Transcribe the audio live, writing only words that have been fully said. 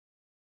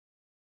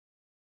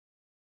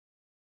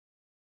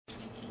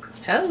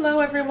Hello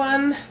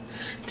everyone!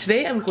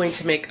 Today I'm going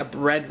to make a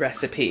bread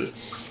recipe,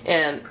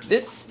 and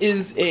this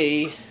is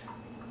a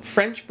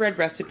French bread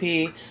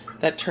recipe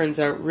that turns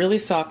out really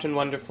soft and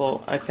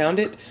wonderful. I found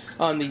it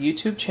on the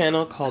YouTube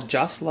channel called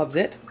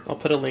JOSHLOVESIT. I'll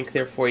put a link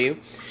there for you.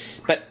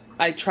 But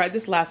I tried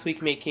this last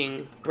week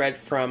making bread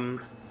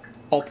from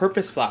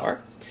all-purpose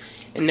flour,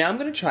 and now I'm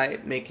going to try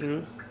it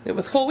making it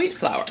with whole wheat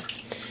flour.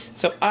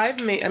 So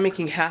I'm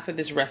making half of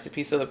this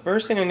recipe, so the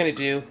first thing I'm going to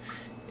do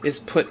is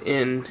put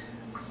in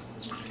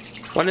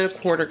 1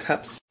 1/4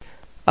 cups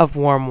of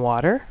warm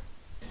water.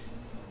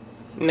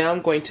 Now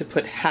I'm going to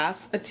put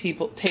half a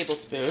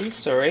tablespoon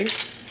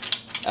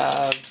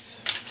of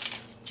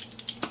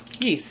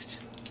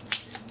yeast.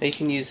 Now you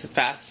can use the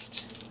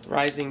fast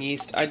rising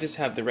yeast. I just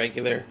have the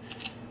regular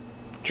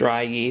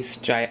dry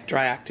yeast,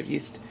 dry active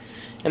yeast.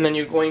 And then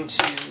you're going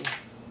to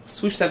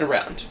swoosh that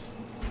around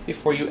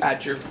before you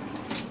add your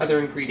other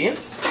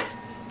ingredients.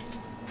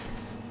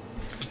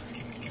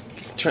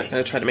 Just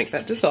gonna try to make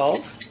that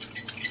dissolve.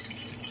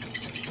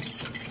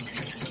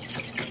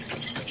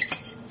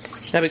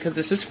 Now, because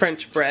this is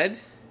French bread,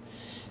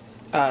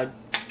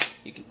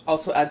 you can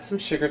also add some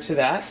sugar to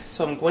that.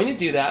 So I'm going to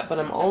do that, but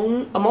I'm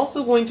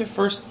also going to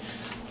first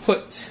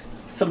put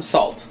some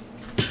salt.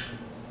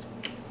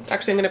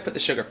 Actually, I'm going to put the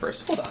sugar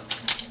first. Hold on.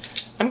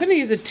 I'm going to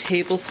use a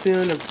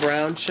tablespoon of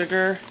brown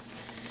sugar.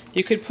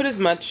 You could put as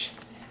much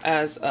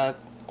as a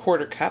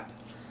 1/4 cup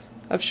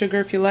of sugar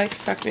if you like. In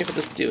fact, maybe I'll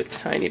just do a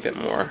tiny bit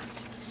more.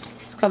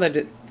 Let's call that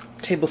a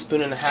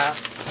tablespoon and a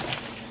half.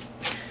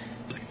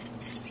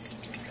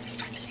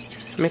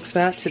 Mix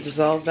that to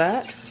dissolve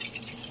that.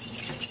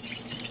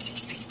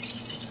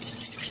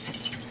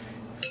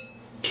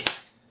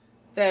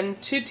 Then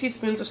 2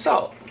 teaspoons of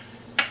salt.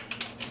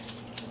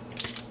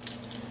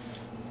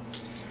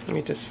 Let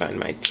me just find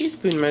my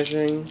teaspoon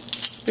measuring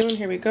spoon.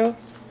 Here we go.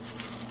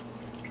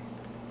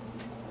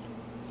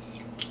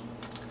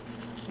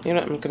 You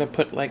know what, I'm going to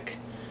put like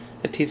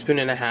a teaspoon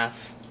and a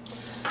half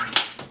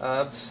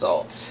of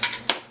salt.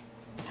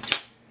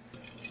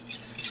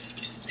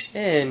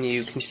 And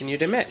you continue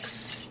to mix.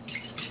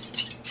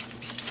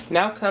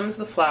 Now comes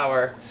the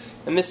flour,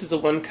 and this is a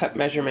 1 cup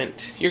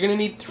measurement. You're going to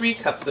need 3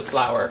 cups of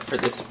flour for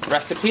this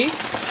recipe.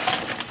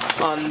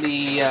 On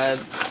the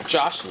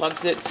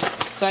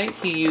JOSHLOVESIT site,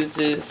 he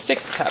uses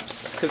 6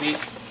 cups because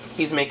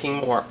he's making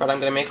more, but I'm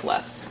going to make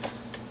less.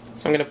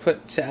 So I'm going to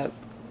put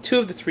 2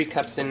 of the 3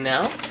 cups in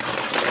now.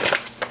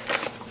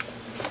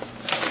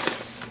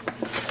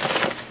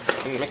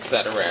 And mix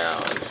that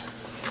around.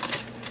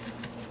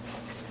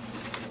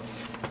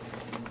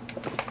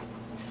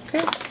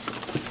 Okay.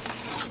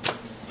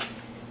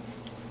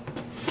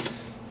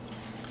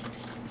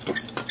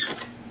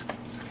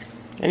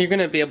 And you're going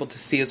to be able to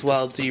see as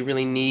well, do you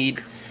really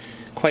need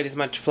quite as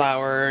much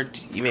flour?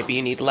 Maybe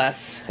you need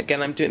less.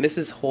 Again, this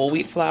is whole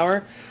wheat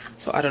flour,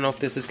 so I don't know if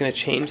this is going to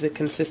change the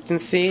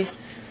consistency.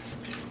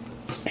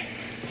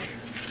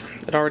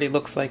 It already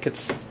looks like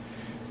it's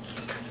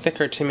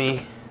thicker to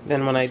me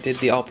than when I did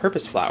the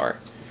all-purpose flour.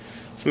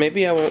 So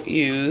maybe I won't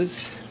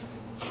use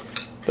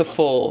the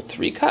full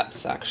 3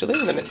 cups, actually.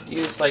 I'm going to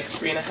use like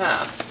 3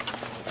 1/2.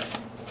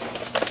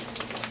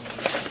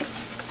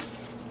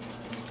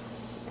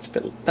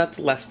 That's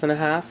less than a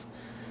half.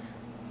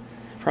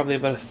 Probably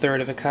about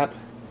 1/3 of a cup.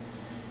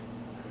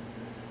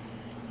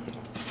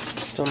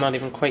 Still not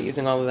even quite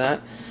using all of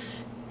that.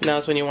 Now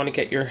is when you want to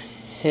get your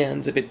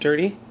hands a bit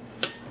dirty.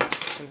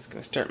 I'm just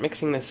going to start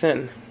mixing this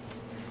in.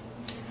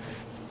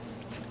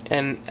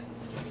 And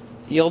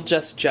you'll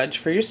just judge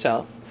for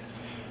yourself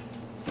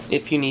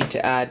if you need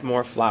to add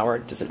more flour.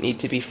 Does it need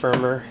to be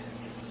firmer?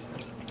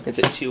 Is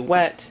it too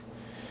wet?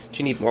 Do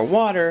you need more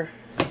water?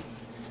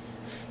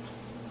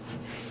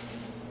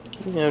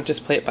 You know,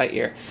 just play it by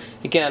ear.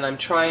 Again, I'm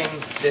trying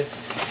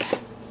this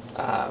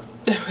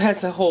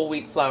as a whole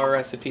wheat flour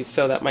recipe,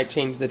 so that might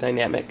change the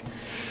dynamic.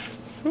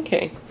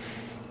 Okay.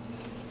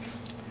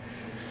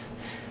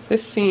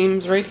 This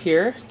seems right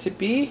here to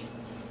be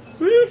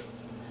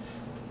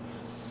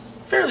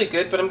fairly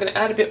good, but I'm going to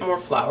add a bit more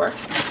flour. A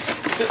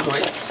bit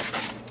moist.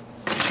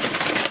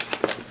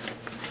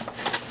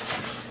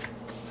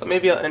 So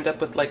maybe I'll end up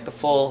with like the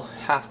full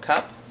 1/2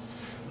 cup,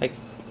 like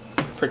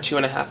for 2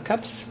 1/2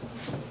 cups.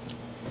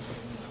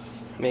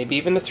 Maybe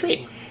even the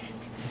 3.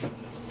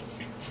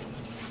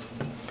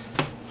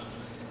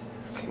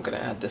 Okay, I'm going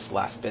to add this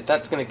last bit.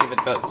 That's going to give it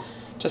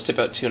just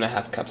about 2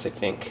 1/2 cups, I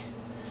think.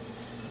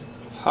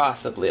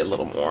 Possibly a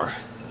little more,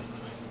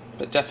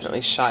 but definitely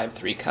shy of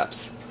 3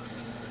 cups.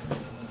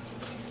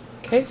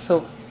 Okay,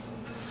 so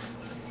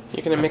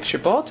you're going to mix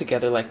your ball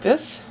together like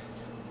this.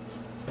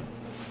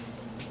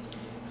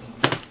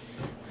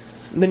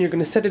 And then you're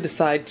going to set it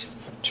aside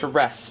to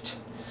rest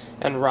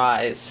and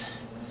rise,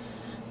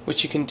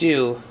 which you can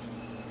do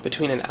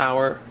between 1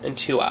 hour and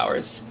 2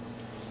 hours.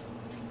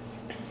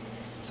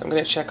 So I'm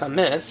going to check on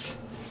this.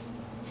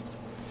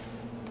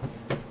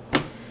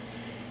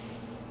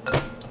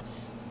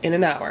 In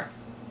 1 hour.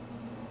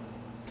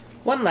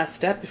 One last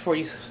step before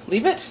you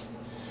leave it.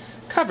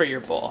 Cover your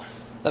bowl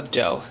of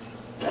dough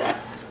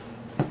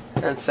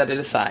and set it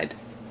aside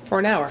for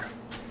 1 hour.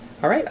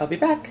 Alright, I'll be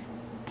back.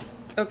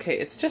 Okay,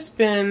 it's just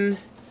been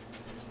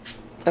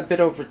a bit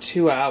over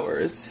 2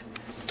 hours,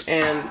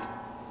 and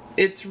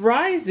it's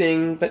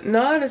rising, but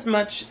not as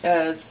much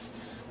as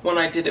when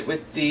I did it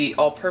with the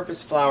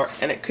all-purpose flour,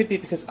 and it could be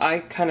because I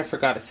kind of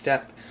forgot a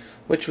step,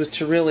 which was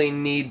to really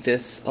knead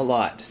this a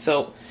lot.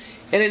 So,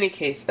 in any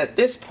case, at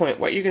this point,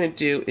 what you're going to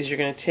do is you're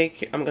going to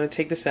take, I'm going to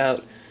take this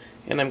out,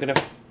 and I'm going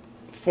to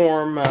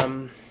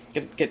form,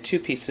 get 2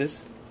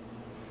 pieces.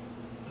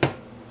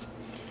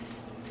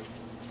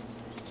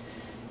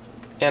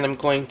 And I'm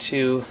going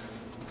to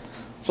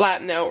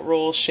flatten out,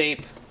 roll,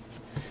 shape,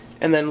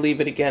 and then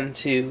leave it again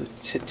to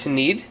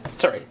knead,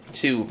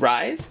 to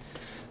rise.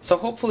 So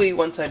hopefully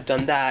once I've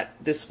done that,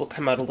 this will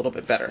come out a little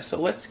bit better. So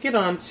let's get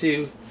on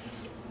to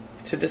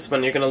this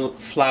one. You're going to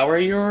flour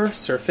your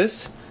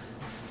surface.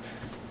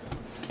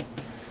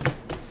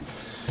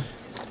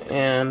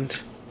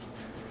 And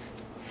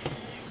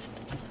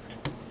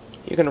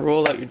you're going to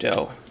roll out your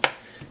dough.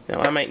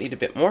 Now I might need a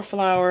bit more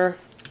flour.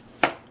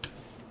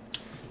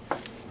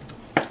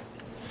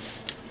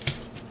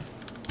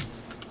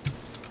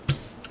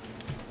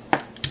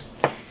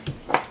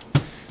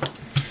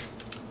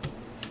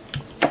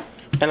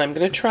 And I'm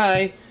going to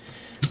try,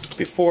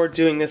 before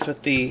doing this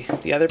with the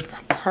other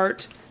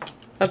part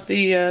of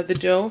the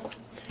dough,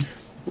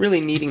 really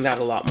kneading that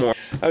a lot more.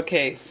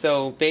 Okay,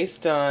 so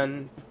based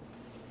on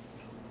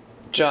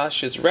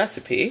Josh's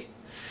recipe,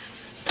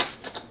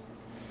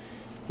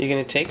 you're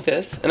going to take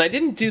this, and I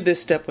didn't do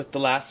this step with the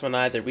last one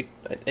either.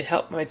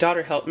 My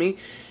daughter helped me,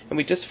 and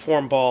we just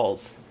formed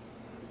balls,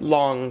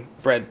 long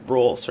bread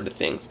roll sort of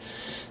things.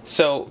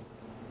 So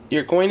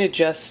you're going to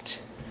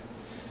just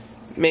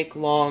make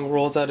long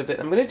rolls out of it.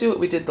 I'm going to do what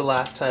we did the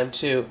last time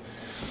too,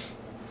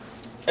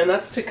 and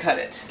that's to cut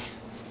it.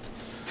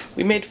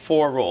 We made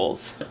 4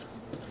 rolls.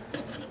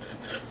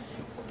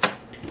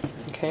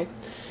 Okay,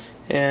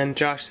 and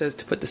Josh says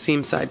to put the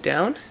seam side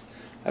down.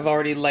 I've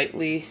already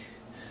lightly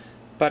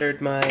buttered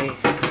my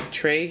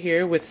tray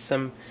here with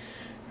some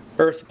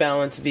Earth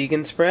Balance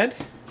vegan spread.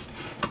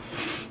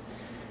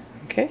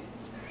 Okay,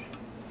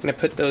 I'm going to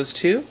put those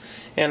 2,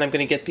 and I'm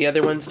going to get the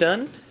other ones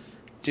done.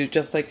 Do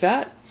just like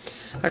that.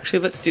 Actually,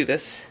 let's do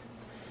this.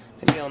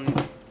 Maybe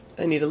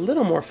I need a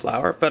little more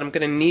flour, but I'm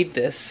going to knead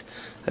this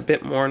a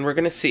bit more, and we're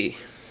going to see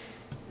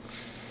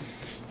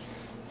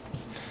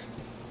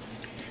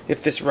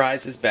if this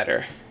rises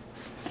better.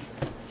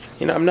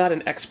 You know, I'm not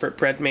an expert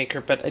bread maker,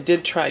 but I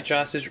did try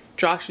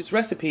Josh's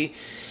recipe,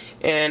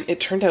 and it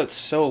turned out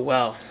so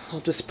well.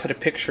 I'll just put a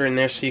picture in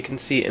there so you can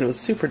see, and it was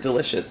super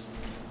delicious.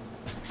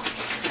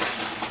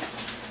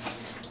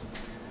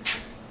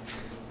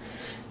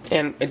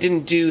 And I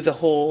didn't do the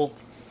whole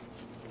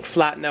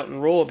flatten out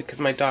and roll because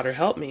my daughter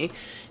helped me,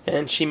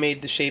 and she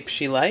made the shape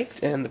she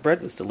liked, and the bread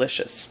was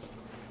delicious.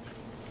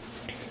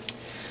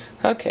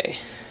 Okay,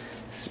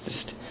 so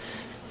just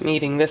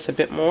kneading this a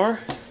bit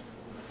more,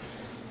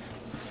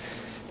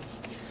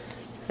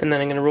 and then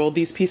I'm going to roll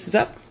these pieces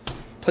up,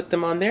 put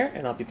them on there,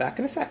 and I'll be back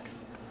in a sec.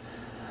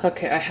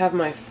 Okay, I have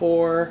my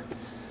 4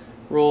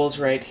 rolls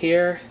right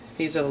here.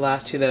 These are the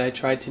last 2 that I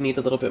tried to knead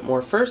a little bit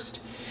more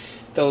first.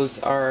 Those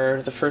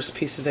are the first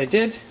pieces I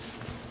did.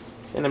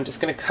 And I'm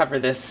just going to cover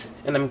this,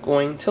 and I'm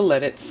going to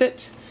let it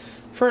sit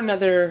for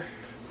another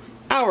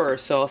hour or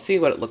so. I'll see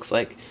what it looks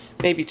like.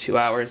 Maybe 2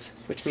 hours,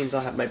 which means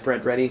I'll have my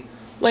bread ready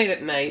late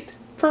at night.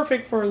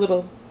 Perfect for a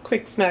little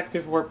quick snack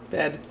before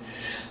bed.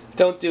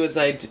 Don't do as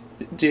I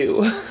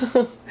do.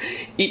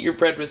 Eat your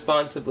bread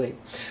responsibly.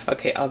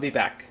 Okay, I'll be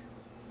back.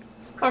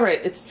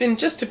 Alright, it's been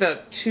just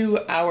about 2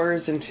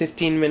 hours and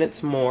 15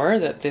 minutes more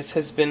that this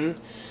has been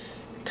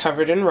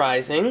covered and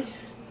rising.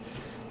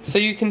 So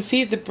you can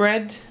see the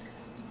bread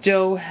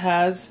dough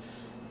has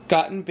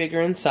gotten bigger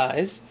in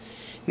size.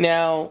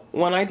 Now,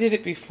 when I did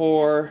it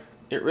before,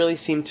 it really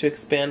seemed to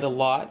expand a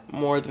lot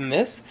more than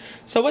this.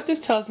 So what this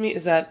tells me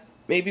is that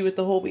maybe with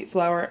the whole wheat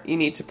flour, you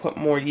need to put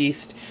more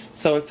yeast.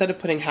 So instead of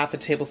putting half a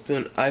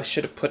tablespoon, I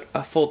should have put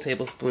a full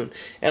tablespoon.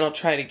 And I'll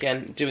try it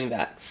again doing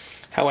that.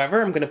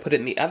 However, I'm going to put it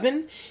in the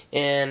oven,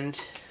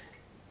 and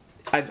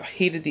I've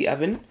heated the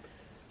oven,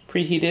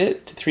 preheated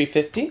it to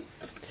 350.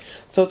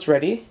 So it's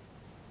ready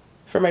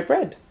for my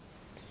bread.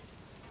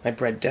 My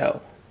bread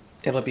dough.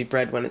 It'll be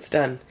bread when it's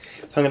done.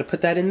 So I'm going to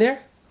put that in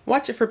there,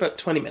 watch it for about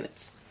 20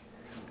 minutes.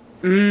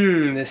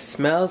 This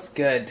smells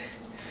good.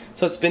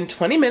 So it's been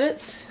 20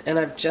 minutes, and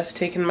I've just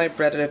taken my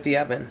bread out of the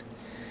oven.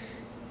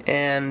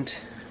 And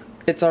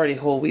it's already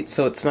whole wheat,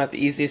 so it's not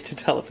the easiest to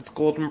tell if it's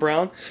golden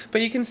brown, but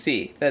you can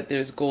see that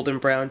there's golden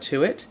brown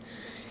to it.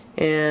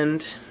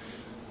 And,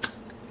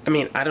 I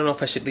mean, I don't know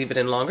if I should leave it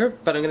in longer,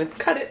 but I'm going to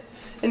cut it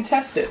and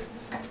test it.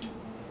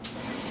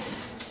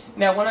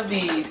 Now, one of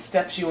the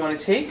steps you want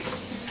to take,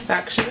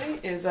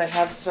 actually, is I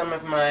have some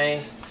of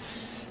my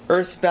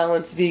Earth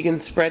Balance vegan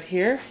spread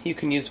here. You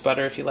can use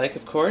butter if you like,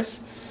 of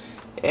course.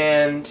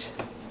 And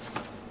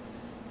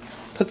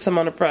put some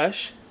on a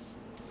brush.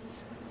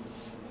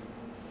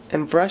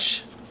 And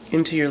brush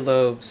into your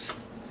loaves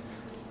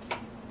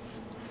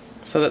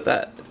so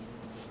that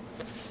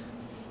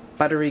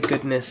buttery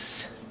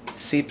goodness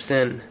seeps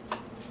in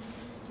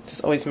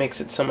Just always makes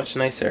it so much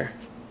nicer.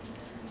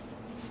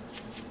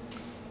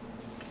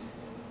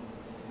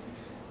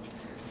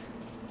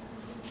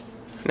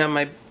 Now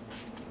my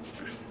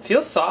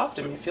feels soft.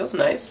 I mean, it feels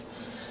nice.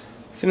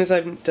 As soon as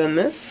I've done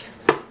this,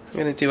 I'm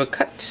going to do a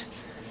cut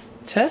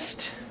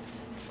test.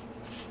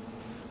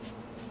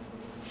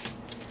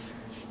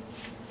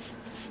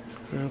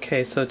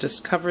 Okay, so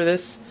just cover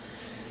this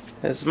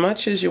as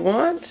much as you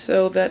want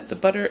so that the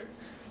butter,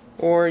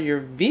 or your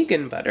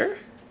vegan butter,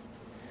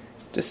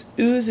 just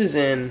oozes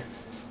in.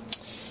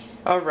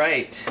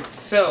 Alright,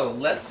 so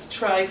let's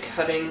try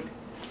cutting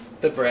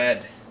the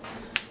bread.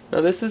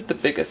 Now this is the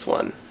biggest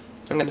one.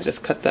 I'm going to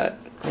just cut that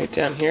right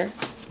down here.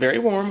 It's very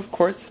warm, of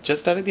course,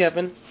 just out of the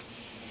oven.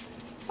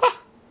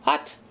 Ah,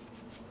 hot!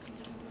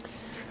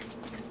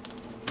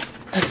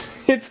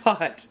 It's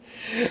hot,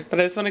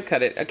 but I just want to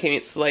cut it. Okay,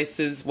 it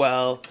slices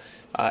well.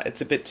 It's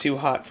a bit too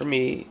hot for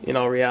me, in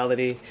all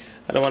reality.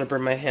 I don't want to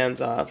burn my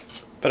hands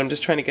off, but I'm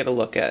just trying to get a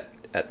look at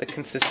the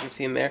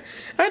consistency in there.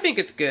 I think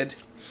it's good.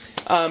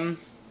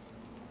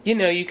 You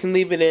know, you can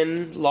leave it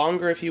in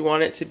longer if you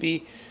want it to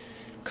be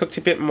cooked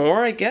a bit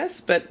more, I guess,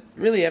 but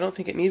really I don't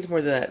think it needs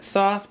more than that. It's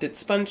soft, it's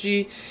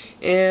spongy,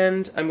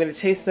 and I'm going to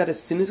taste that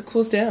as soon as it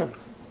cools down.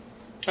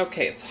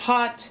 Okay, it's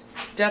hot,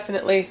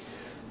 definitely,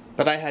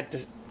 but I had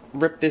to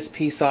rip this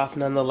piece off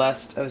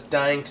nonetheless. I was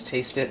dying to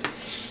taste it,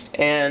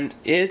 and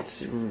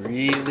it's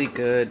really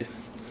good.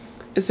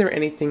 Is there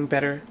anything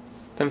better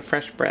than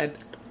fresh bread?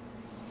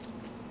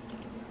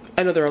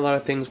 I know there are a lot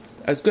of things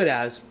as good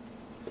as,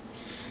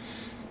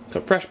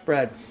 but fresh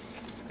bread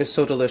is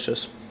so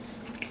delicious.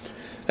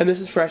 And this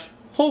is fresh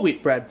whole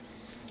wheat bread.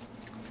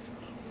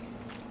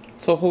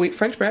 So whole wheat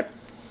French bread.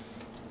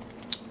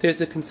 There's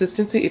the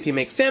consistency. If you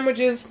make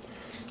sandwiches,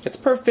 it's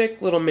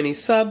perfect. Little mini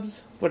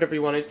subs, whatever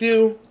you want to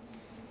do.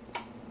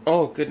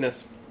 Oh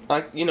goodness,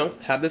 you know,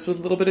 have this with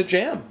a little bit of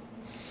jam.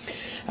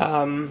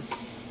 In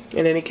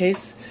any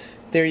case,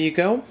 there you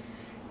go.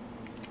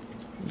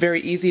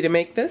 Very easy to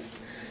make this,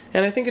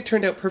 and I think it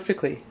turned out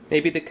perfectly.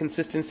 Maybe the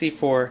consistency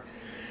for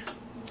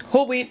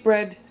whole wheat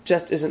bread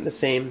just isn't the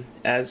same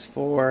as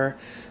for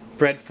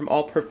bread from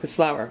all-purpose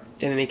flour.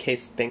 In any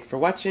case, thanks for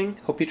watching.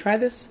 Hope you try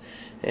this,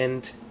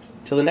 and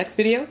till the next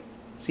video,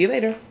 see you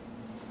later.